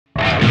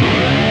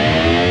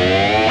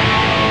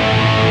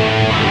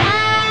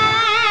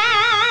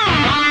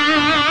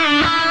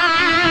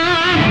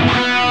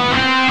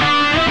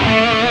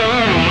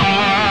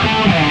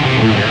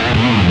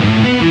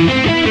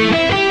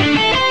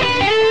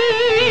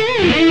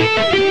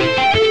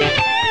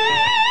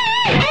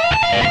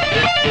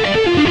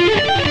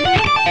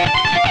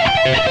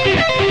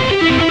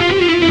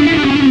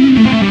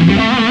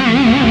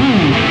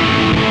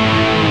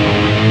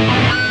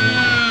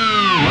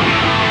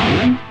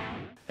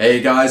Hey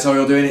guys, how are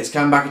you all doing? It's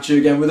Cam back at you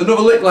again with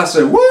another lick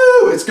lesson. Woo!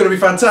 It's going to be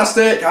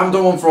fantastic. I haven't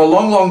done one for a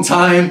long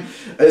time.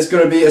 It's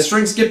going to be a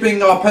string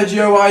skipping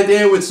arpeggio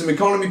idea with some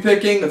economy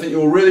picking. I think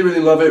you'll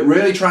really love it.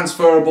 Really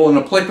transferable and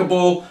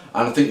applicable,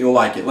 and I think you'll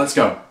like it. Let's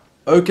go.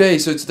 Okay,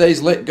 so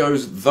today's lick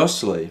goes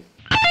thusly.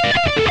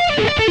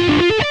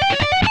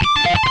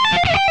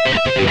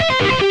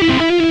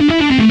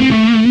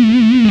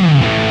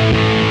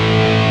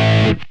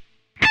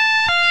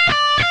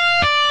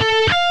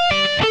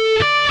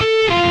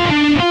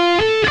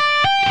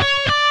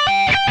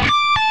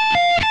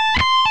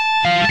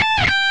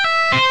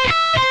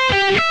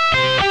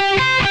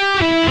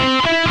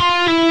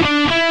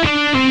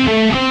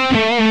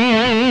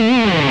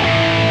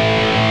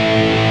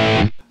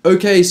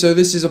 Okay, so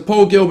this is a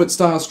Paul Gilbert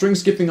style string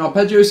skipping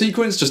arpeggio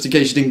sequence, just in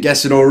case you didn't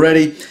guess it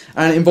already,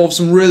 and it involves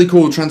some really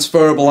cool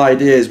transferable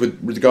ideas with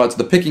regard to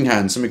the picking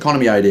hand, some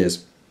economy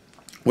ideas,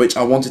 which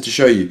I wanted to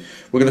show you.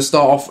 We're going to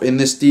start off in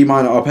this D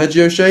minor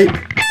arpeggio shape,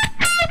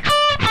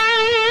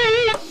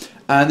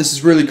 and this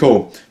is really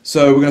cool.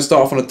 So we're going to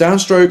start off on a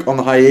downstroke on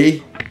the high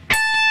E,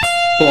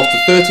 pull off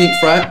the 13th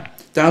fret,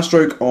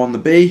 downstroke on the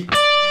B,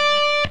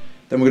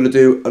 then we're going to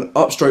do an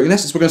upstroke. In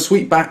essence, we're going to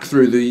sweep back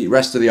through the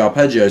rest of the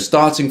arpeggio,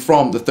 starting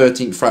from the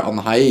 13th fret on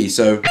the high E.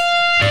 So,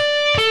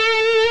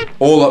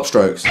 all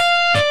upstrokes.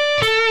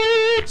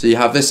 So you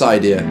have this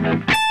idea.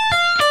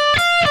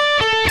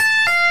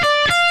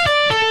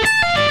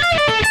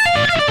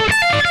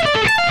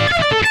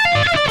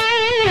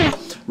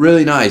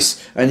 Really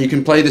nice. And you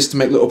can play this to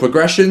make little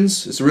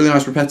progressions. It's a really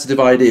nice repetitive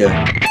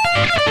idea.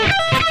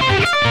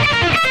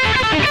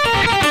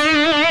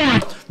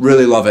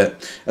 Really love it.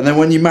 And then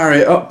when you marry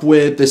it up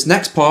with this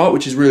next part,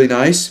 which is really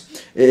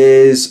nice, it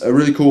is a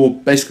really cool,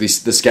 basically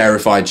the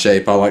scarified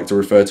shape I like to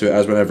refer to it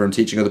as whenever I'm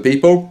teaching other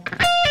people.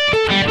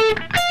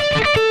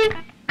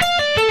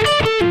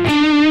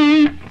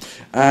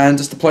 And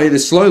just to play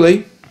this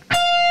slowly.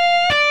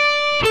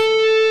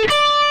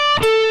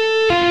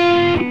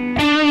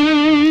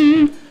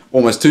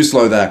 Almost too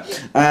slow there.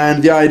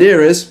 And the idea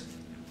is,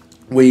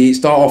 we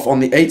start off on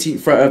the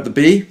 18th fret of the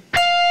B,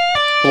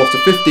 pull off to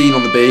 15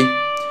 on the B,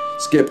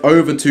 skip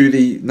over to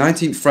the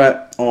 19th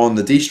fret on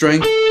the D string,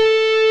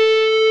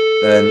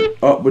 then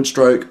upward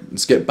stroke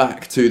and skip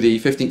back to the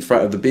 15th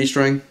fret of the B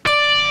string.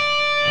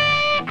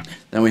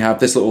 Then we have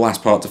this little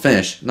last part to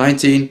finish.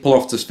 19, pull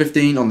off to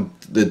 15 on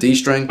the D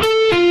string,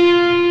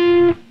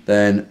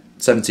 then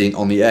 17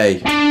 on the A.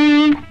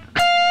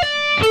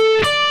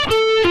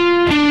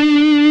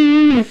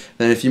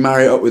 Then if you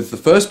marry it up with the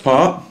first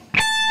part,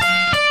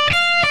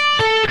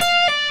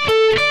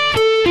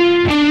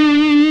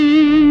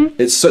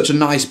 it's such a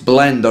nice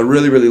blend, I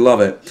really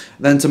love it.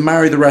 Then to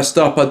marry the rest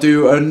up, I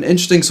do an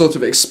interesting sort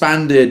of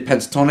expanded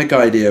pentatonic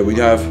idea. We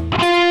have...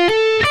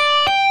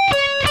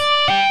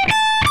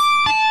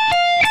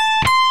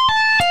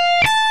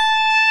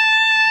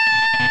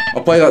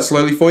 I'll play that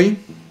slowly for you.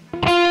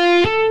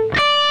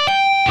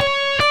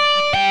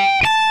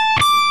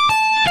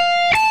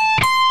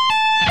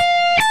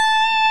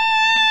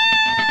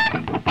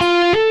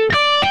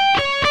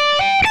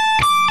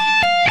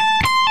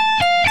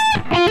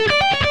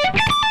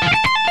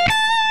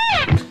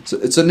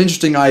 It's an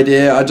interesting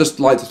idea. I just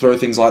like to throw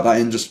things like that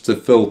in just to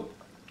fill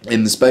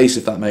in the space,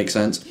 if that makes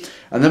sense.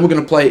 And then we're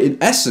going to play,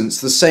 in essence,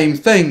 the same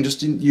thing,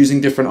 just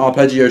using different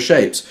arpeggio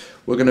shapes.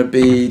 We're going to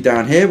be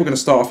down here. We're going to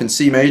start off in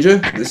C major.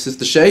 This is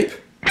the shape.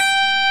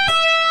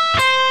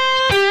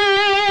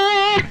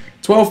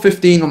 12,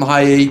 15 on the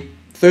high E,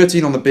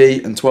 13 on the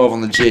B, and 12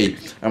 on the G.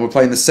 And we're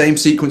playing the same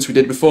sequence we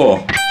did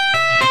before.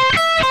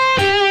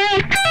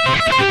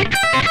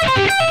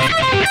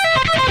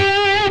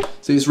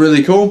 See, it's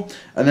really cool.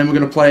 And then we're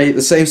going to play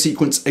the same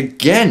sequence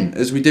again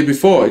as we did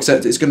before,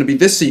 except it's going to be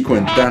this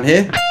sequence down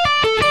here.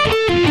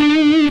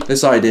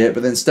 This idea,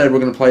 but instead we're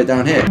going to play it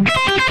down here.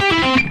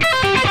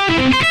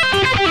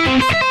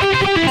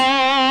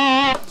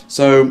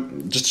 So,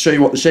 just to show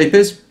you what the shape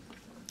is,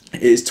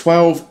 it is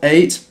 12,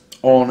 8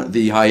 on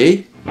the high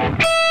E, 12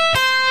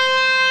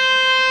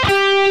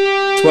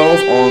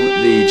 on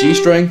the G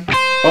string,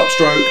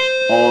 upstroke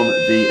on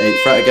the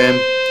 8th fret again,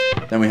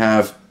 then we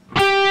have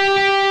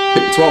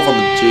pick the 12 on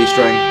the G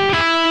string,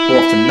 pull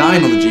off to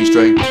 9 on the G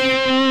string,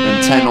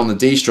 and 10 on the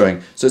D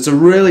string. So it's a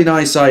really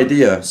nice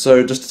idea.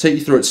 So just to take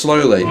you through it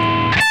slowly.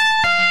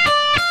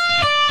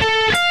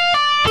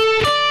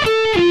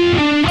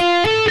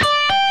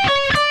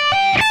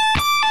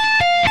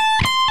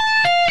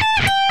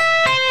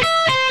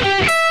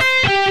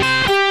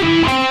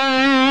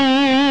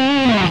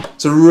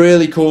 It's a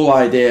really cool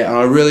idea, and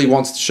I really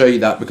wanted to show you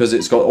that because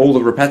it's got all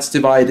the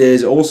repetitive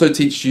ideas. It also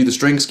teaches you the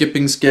string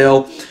skipping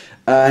skill.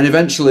 And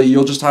eventually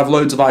you'll just have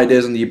loads of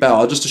ideas under your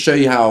belt. Just to show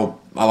you how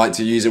I like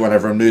to use it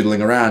whenever I'm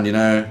noodling around, you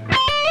know.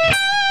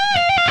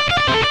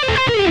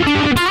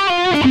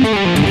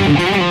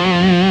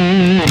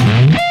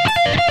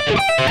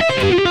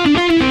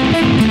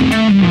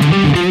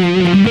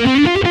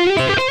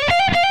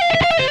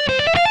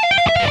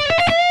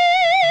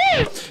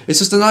 It's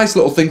just a nice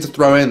little thing to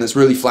throw in that's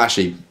really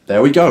flashy.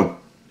 There we go.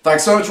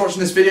 Thanks so much for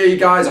watching this video, you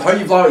guys. I hope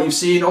you've liked what you've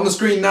seen. On the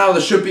screen now,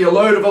 there should be a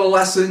load of other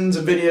lessons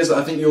and videos that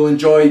I think you'll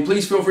enjoy.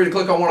 Please feel free to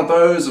click on one of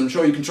those. I'm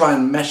sure you can try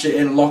and mesh it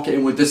in, lock it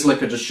in with this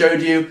lick I just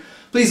showed you.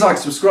 Please like,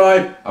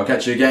 subscribe. I'll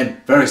catch you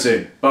again very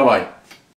soon. Bye-bye.